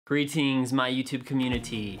Greetings, my YouTube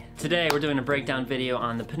community. Today we're doing a breakdown video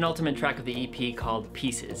on the penultimate track of the EP called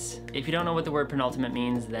Pieces. If you don't know what the word penultimate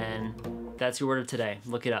means, then that's your word of today.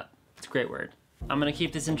 Look it up. It's a great word. I'm gonna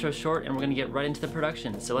keep this intro short and we're gonna get right into the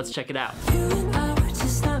production, so let's check it out. You and I were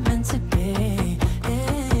just not meant to be.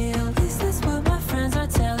 Hey, at least that's what my friends are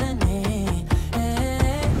telling me.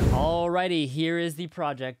 Hey. Alrighty, here is the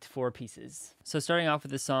project for Pieces. So starting off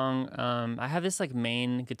with the song, I have this like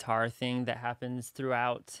main guitar thing that happens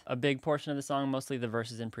throughout a big portion of the song, mostly the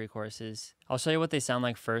verses and pre-choruses. I'll show you what they sound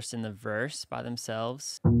like first in the verse by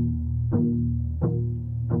themselves.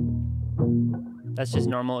 That's just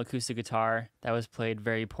normal acoustic guitar that was played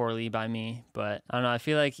very poorly by me, but I don't know, I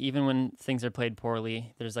feel like even when things are played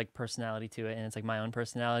poorly, there's like personality to it, and it's like my own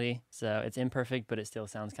personality. So it's imperfect, but it still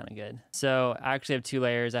sounds kind of good. So I actually have two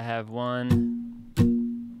layers. I have one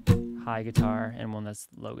high guitar and one that's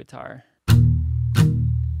low guitar.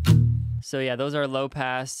 So yeah, those are low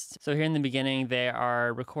pass. So here in the beginning, they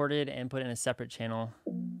are recorded and put in a separate channel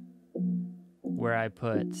where I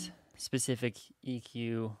put specific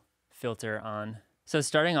EQ filter on. So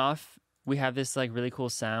starting off, we have this like really cool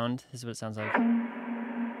sound. This is what it sounds like.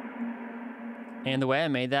 And the way I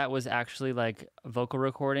made that was actually like a vocal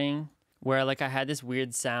recording where like I had this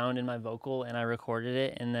weird sound in my vocal and I recorded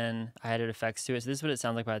it and then I added effects to it. So this is what it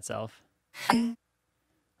sounds like by itself. Like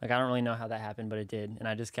I don't really know how that happened, but it did, and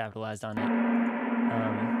I just capitalized on it.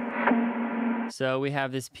 So we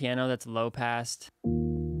have this piano that's low passed.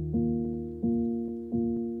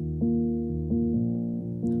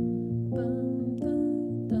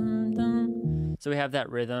 So we have that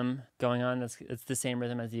rhythm going on. It's the same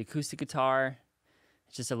rhythm as the acoustic guitar.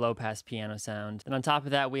 It's just a low pass piano sound. And on top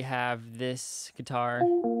of that, we have this guitar.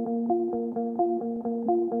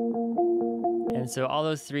 And so all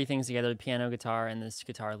those three things together, the piano, guitar, and this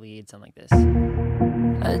guitar lead sound like this.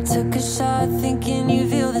 I took a shot thinking you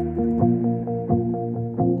feel the.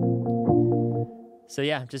 So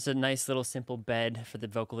yeah, just a nice little simple bed for the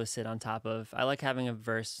vocal to sit on top of. I like having a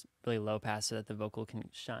verse really low pass so that the vocal can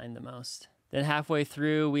shine the most. Then halfway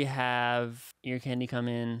through, we have Ear Candy come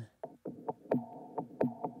in.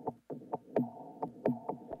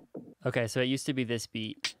 Okay, so it used to be this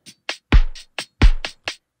beat.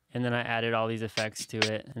 And then I added all these effects to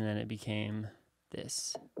it, and then it became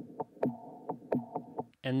this.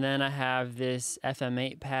 And then I have this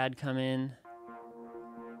FM8 pad come in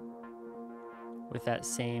with that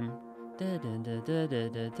same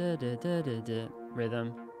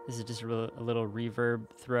rhythm. This is just a little reverb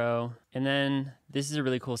throw. And then this is a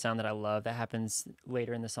really cool sound that I love that happens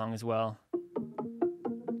later in the song as well.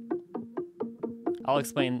 I'll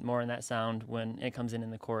explain more on that sound when it comes in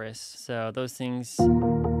the chorus. So those things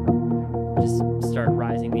just start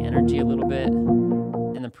rising the energy a little bit.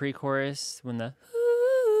 In the pre-chorus, when the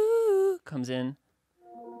comes in,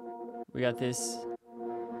 we got this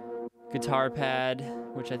guitar pad,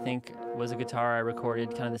 which I think was a guitar I recorded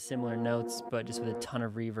kind of the similar notes, but just with a ton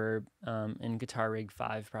of reverb in Guitar Rig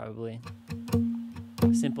 5 probably.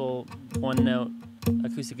 Simple one note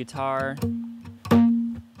acoustic guitar,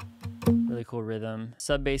 really cool rhythm.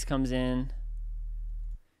 Sub bass comes in.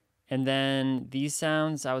 And then these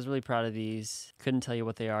sounds, I was really proud of these. Couldn't tell you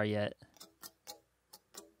what they are yet.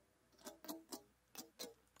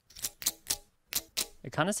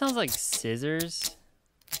 It kind of sounds like scissors.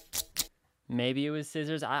 Maybe it was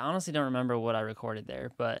scissors. I honestly don't remember what I recorded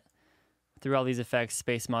there, but through all these effects,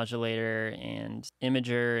 space modulator and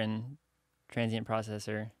imager and transient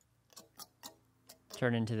processor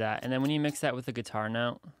turned into that. And then when you mix that with the guitar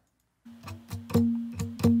note,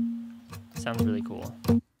 it sounds really cool.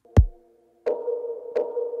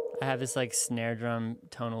 I have this like snare drum,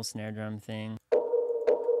 tonal snare drum thing,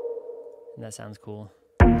 and that sounds cool.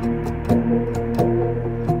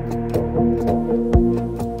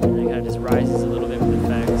 Rises a little bit with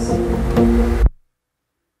effects.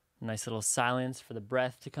 Nice little silence for the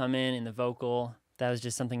breath to come in the vocal. That was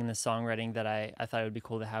just something in the songwriting that I thought it would be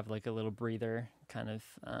cool to have like a little breather kind of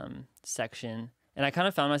section. And I kind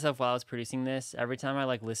of found myself while I was producing this, every time I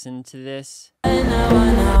like listened to this, I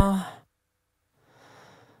know.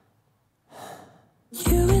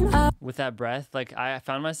 with that breath, like I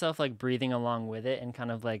found myself like breathing along with it and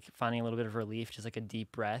kind of like finding a little bit of relief, just like a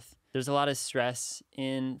deep breath. There's a lot of stress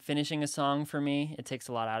in finishing a song for me. It takes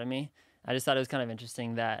a lot out of me. I just thought it was kind of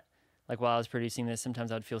interesting that like while I was producing this,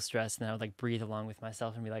 sometimes I would feel stressed and I would like breathe along with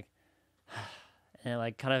myself and be like, and it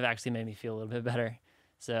like kind of actually made me feel a little bit better.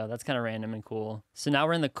 So that's kind of random and cool. So now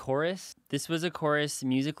we're in the chorus. This was a chorus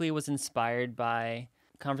musically was inspired by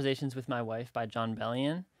Conversations with My Wife by John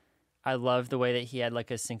Bellion. I love the way that he had like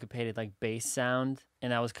a syncopated like bass sound,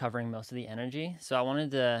 and that was covering most of the energy. So I wanted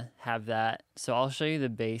to have that. So I'll show you the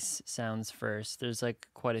bass sounds first. There's like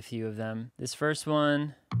quite a few of them. This first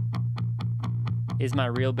one is my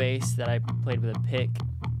real bass that I played with a pick.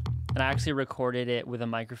 And I actually recorded it with a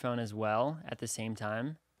microphone as well at the same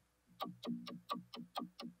time.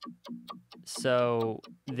 So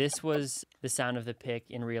this was the sound of the pick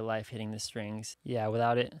in real life hitting the strings. Yeah,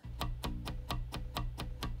 without it,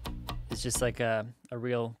 it's just like a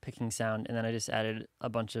real picking sound. And then I just added a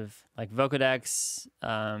bunch of like vocodecs,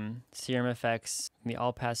 serum effects, the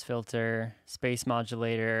all pass filter, space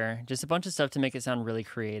modulator, just a bunch of stuff to make it sound really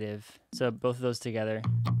creative. So both of those together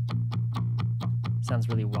sounds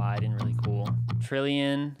really wide and really cool.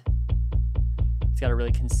 Trillion, it's got a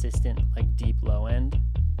really consistent like deep low end.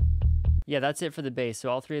 Yeah, that's it for the bass. So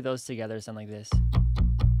all three of those together sound like this.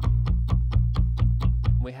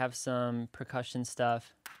 We have some percussion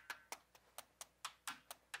stuff.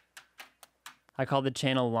 I call the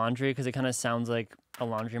channel laundry because it kind of sounds like a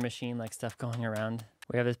laundry machine, like stuff going around.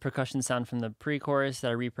 We have this percussion sound from the pre-chorus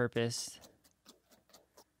that I repurposed.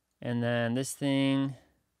 And then this thing,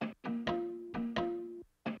 I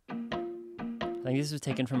think this was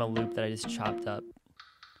taken from a loop that I just chopped up.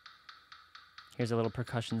 Here's a little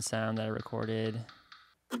percussion sound that I recorded.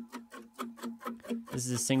 This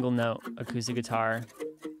is a single note acoustic guitar.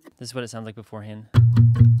 This is what it sounds like beforehand.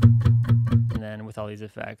 And then with all these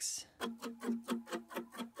effects. I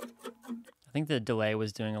think the delay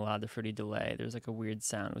was doing a lot of the fruity delay. There's like a weird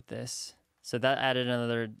sound with this. So that added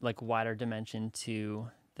another like wider dimension to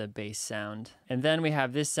the bass sound. And then we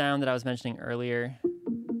have this sound that I was mentioning earlier.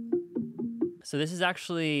 So this is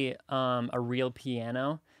actually a real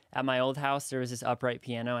piano. At my old house, there was this upright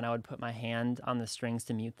piano, and I would put my hand on the strings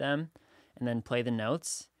to mute them and then play the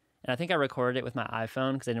notes. And I think I recorded it with my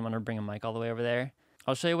iPhone because I didn't want to bring a mic all the way over there.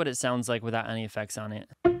 I'll show you what it sounds like without any effects on it.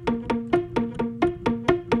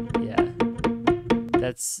 Yeah,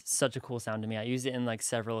 that's such a cool sound to me. I use it in like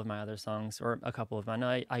several of my other songs, or a couple of mine.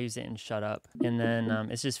 I use it in Shut Up. And then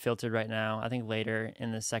it's just filtered right now. I think later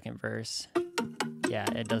in the second verse, yeah,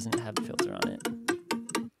 it doesn't have a filter on it.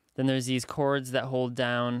 Then there's these chords that hold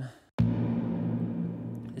down.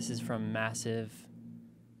 This is from Massive,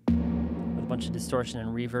 with a bunch of distortion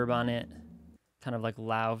and reverb on it, kind of like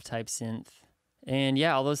loud type synth. And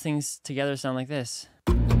yeah, all those things together sound like this.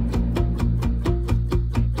 Then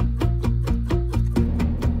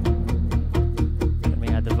we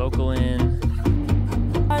had the vocal in.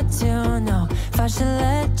 I don't know if I should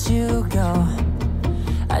let you go.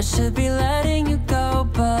 I should be letting you go,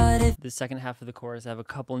 but if The second half of the chorus, I have a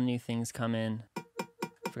couple new things come in.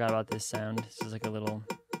 Forgot about this sound. This is like a little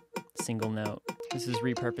single note. This is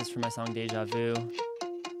repurposed for my song Deja Vu.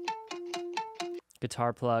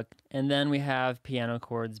 Guitar pluck. And then we have piano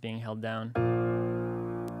chords being held down.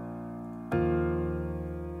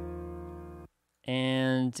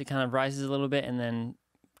 And it kind of rises a little bit and then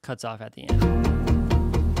cuts off at the end.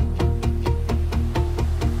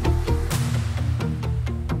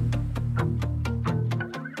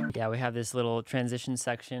 Yeah, we have this little transition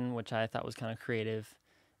section, which I thought was kind of creative.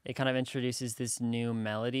 It kind of introduces this new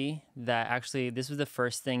melody that actually, this was the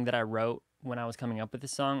first thing that I wrote when I was coming up with the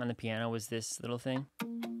song on the piano, was this little thing.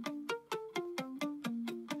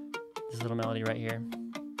 This little melody right here.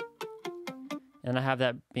 And I have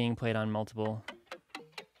that being played on multiple.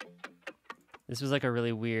 This was like a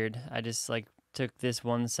really weird, I just like took this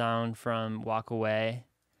one sound from Walk Away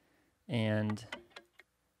and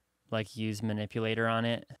like used Manipulator on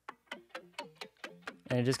it.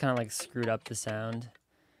 And it just kind of like screwed up the sound.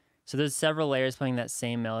 So there's several layers playing that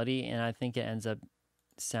same melody, and I think it ends up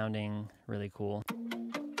sounding really cool.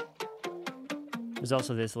 There's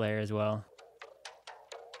also this layer as well.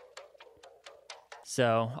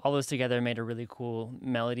 So all those together made a really cool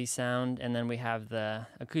melody sound. And then we have the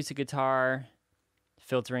acoustic guitar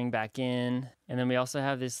filtering back in. And then we also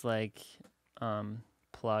have this like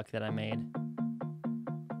pluck that I made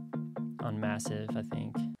on Massive, I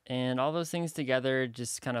think. And all those things together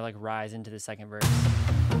just kind of like rise into the second verse.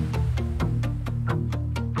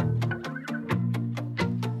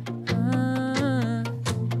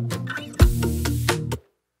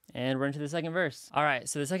 And we're into the second verse. All right,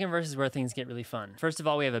 so the second verse is where things get really fun. First of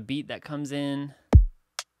all, we have a beat that comes in.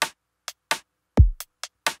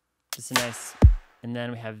 Just a nice, and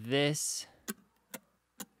then we have this.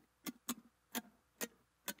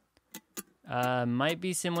 Might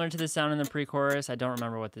be similar to the sound in the pre-chorus. I don't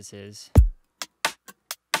remember what this is.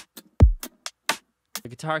 The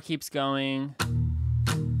guitar keeps going.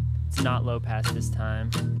 It's not low pass this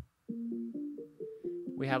time.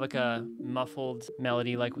 We have like a muffled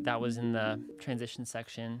melody like that was in the transition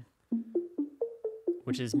section.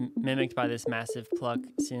 which is mimicked by this massive pluck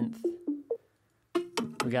synth.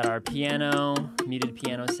 We got our piano, muted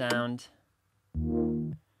piano sound.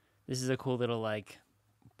 This is a cool little like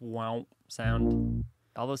wow sound.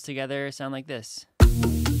 All those together sound like this.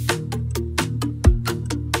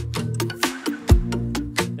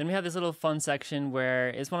 Then we have this little fun section where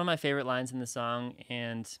it's one of my favorite lines in the song,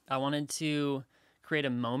 and I wanted to create a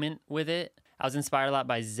moment with it. I was inspired a lot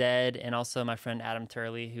by Zed and also my friend Adam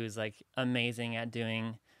Turley, who's like amazing at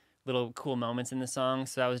doing little cool moments in the song.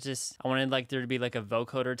 So I wanted like there to be like a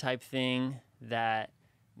vocoder type thing that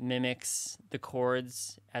mimics the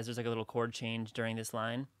chords as there's like a little chord change during this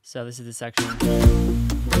line. So this is the section.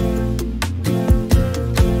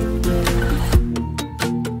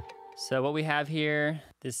 So what we have here,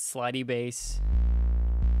 this slidey bass.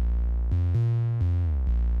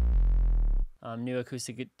 New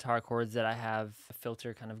acoustic guitar chords that I have a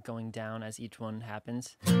filter kind of going down as each one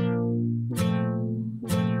happens.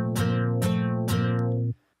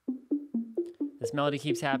 This melody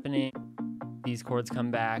keeps happening. These chords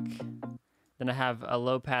come back. Then I have a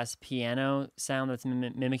low pass piano sound that's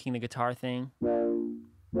mimicking the guitar thing.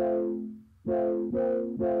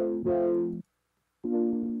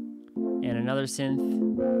 And another synth.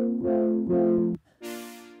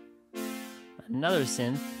 Another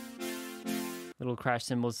synth. Little crash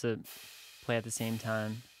cymbals to play at the same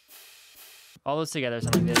time. All those together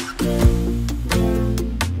sound like this.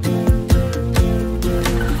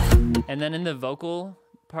 And then in the vocal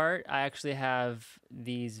part, I actually have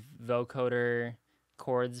these vocoder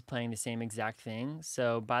chords playing the same exact thing.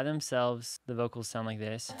 So by themselves, the vocals sound like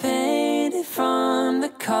this. Painted from the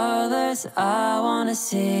colors I wanna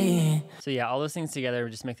see. So yeah, all those things together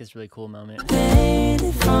just make this really cool moment.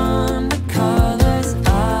 Painted from the colors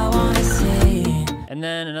I wanna see. And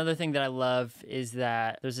then another thing that I love is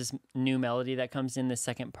that there's this new melody that comes in the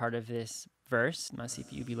second part of this verse. My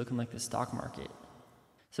CPU be looking like the stock market.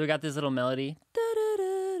 So we got this little melody.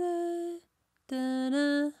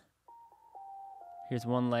 Here's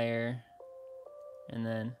one layer, and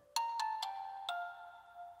then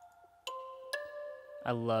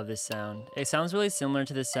I love this sound. It sounds really similar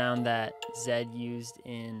to the sound that Zed used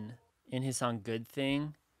in his song Good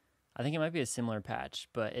Thing. I think it might be a similar patch,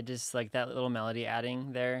 but it just like that little melody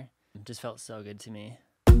adding there just felt so good to me.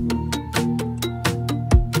 And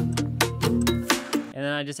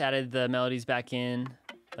then I just added the melodies back in,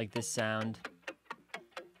 like this sound.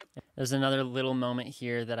 There's another little moment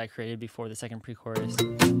here that I created before the second pre-chorus.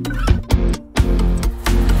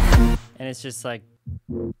 And it's just like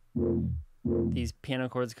these piano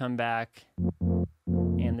chords come back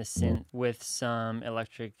and the synth with some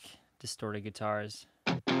electric distorted guitars.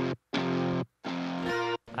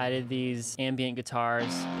 I did these ambient guitars,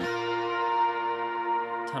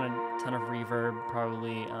 ton of reverb,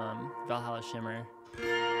 probably Valhalla Shimmer.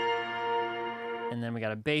 And then we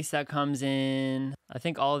got a bass that comes in. I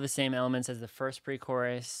think all of the same elements as the first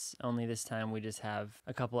pre-chorus, only this time we just have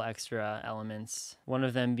a couple extra elements. One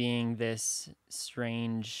of them being this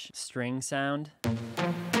strange string sound.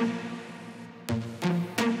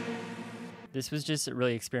 This was just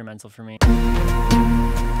really experimental for me.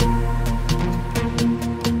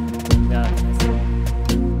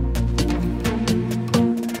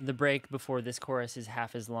 The break before this chorus is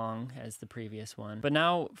half as long as the previous one. But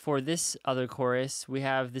now for this other chorus, we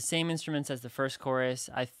have the same instruments as the first chorus.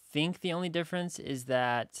 I think the only difference is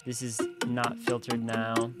that this is not filtered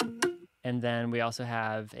now. And then we also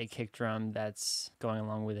have a kick drum that's going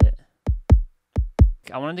along with it.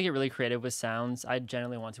 I wanted to get really creative with sounds. I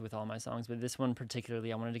generally want to with all my songs, but this one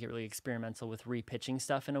particularly, I wanted to get really experimental with repitching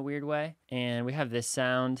stuff in a weird way. And we have this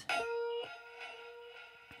sound,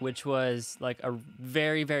 which was like a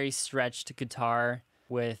very, very stretched guitar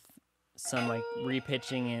with some like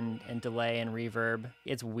repitching and delay and reverb.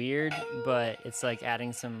 It's weird, but it's like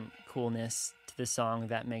adding some coolness to the song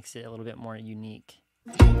that makes it a little bit more unique.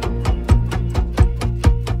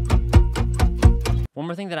 One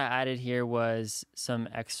more thing that I added here was some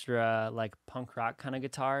extra like punk rock kind of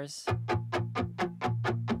guitars.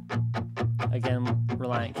 Again,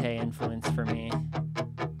 Reliant K influence for me.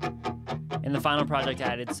 In the final project, I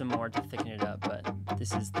added some more to thicken it up, but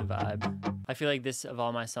this is the vibe. I feel like this, of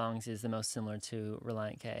all my songs, is the most similar to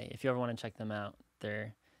Reliant K. If you ever want to check them out,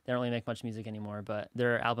 they don't really make much music anymore, but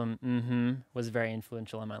their album, was very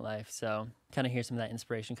influential in my life, so kind of hear some of that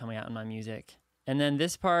inspiration coming out in my music. And then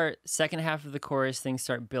this part, second half of the chorus, things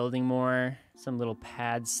start building more, some little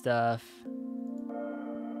pad stuff.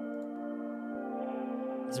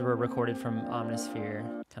 These were recorded from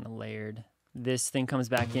Omnisphere, kind of layered. This thing comes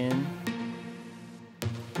back in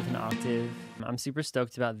with an octave. I'm super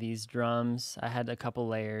stoked about these drums. I had a couple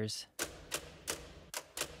layers.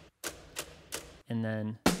 and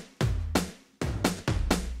then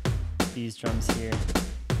these drums here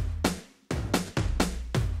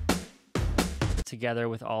together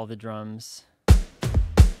with all the drums.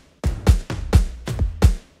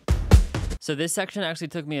 So this section actually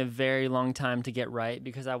took me a very long time to get right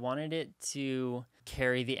because I wanted it to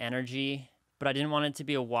carry the energy, but I didn't want it to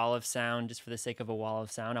be a wall of sound just for the sake of a wall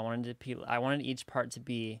of sound. I wanted each part to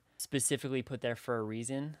be specifically put there for a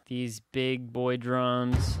reason. These big boy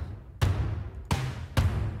drums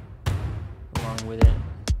along with it.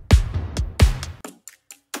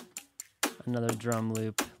 Another drum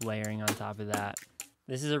loop layering on top of that.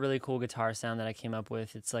 This is a really cool guitar sound that I came up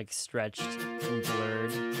with. It's like stretched and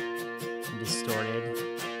blurred and distorted.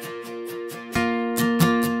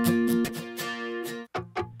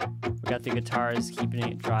 We got the guitars keeping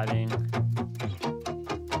it driving.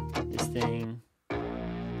 This thing.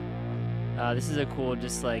 This is a cool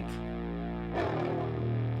just like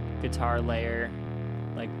guitar layer,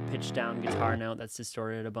 like pitched down guitar note that's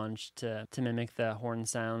distorted a bunch to mimic the horn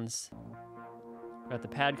sounds. Got the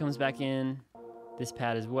pad comes back in, this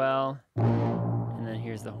pad as well, and then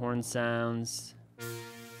here's the horn sounds.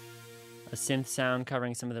 A synth sound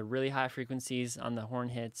covering some of the really high frequencies on the horn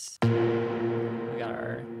hits. We got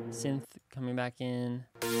our synth coming back in.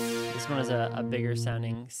 This one is a bigger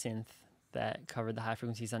sounding synth that covered the high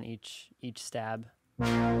frequencies on each stab.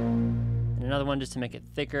 And another one just to make it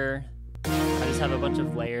thicker. I just have a bunch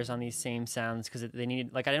of layers on these same sounds because they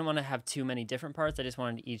needed, like I didn't want to have too many different parts. I just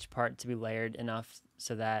wanted each part to be layered enough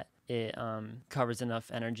so that it covers enough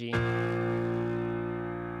energy.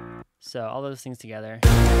 So all those things together.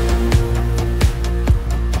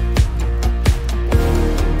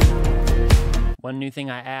 One new thing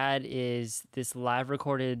I add is this live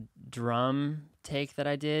recorded drum take that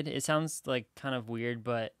I did. It sounds like kind of weird,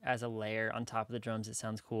 but as a layer on top of the drums, it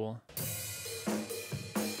sounds cool.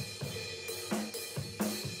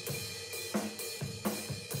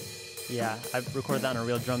 Yeah, I recorded that on a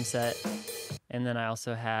real drum set. And then I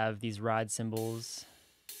also have these ride cymbals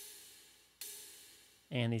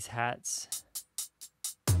and these hats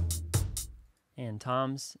and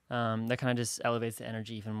toms. That kind of just elevates the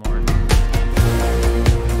energy even more.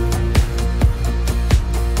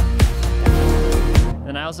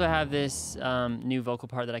 Then I also have this new vocal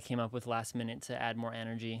part that I came up with last minute to add more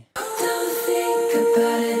energy. Don't think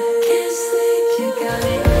about it, can't sleep, you got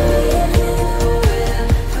it.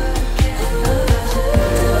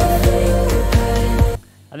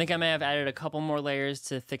 I think I may have added a couple more layers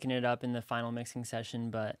to thicken it up in the final mixing session,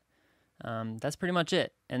 but that's pretty much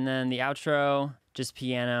it. And then the outro, just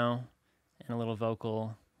piano and a little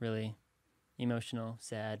vocal, really emotional,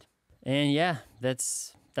 sad. And yeah,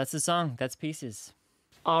 that's the song, that's Pieces.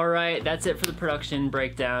 All right, that's it for the production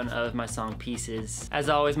breakdown of my song Pieces. As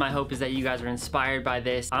always, my hope is that you guys are inspired by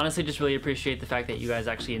this. I honestly just really appreciate the fact that you guys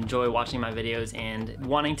actually enjoy watching my videos and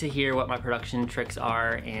wanting to hear what my production tricks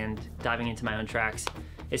are and diving into my own tracks.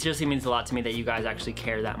 It seriously means a lot to me that you guys actually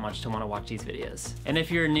care that much to want to watch these videos. And if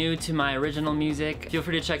you're new to my original music, feel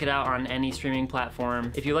free to check it out on any streaming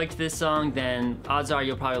platform. If you liked this song, then odds are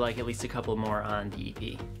you'll probably like at least a couple more on the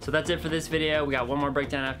EP. So that's it for this video. We got one more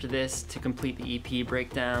breakdown after this to complete the EP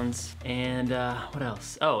breakdowns. And what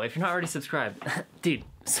else? Oh, if you're not already subscribed, dude,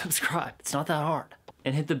 subscribe. It's not that hard.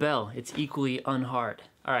 And hit the bell. It's equally unhard.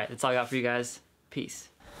 All right, that's all I got for you guys. Peace.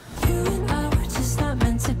 You and I were just not meant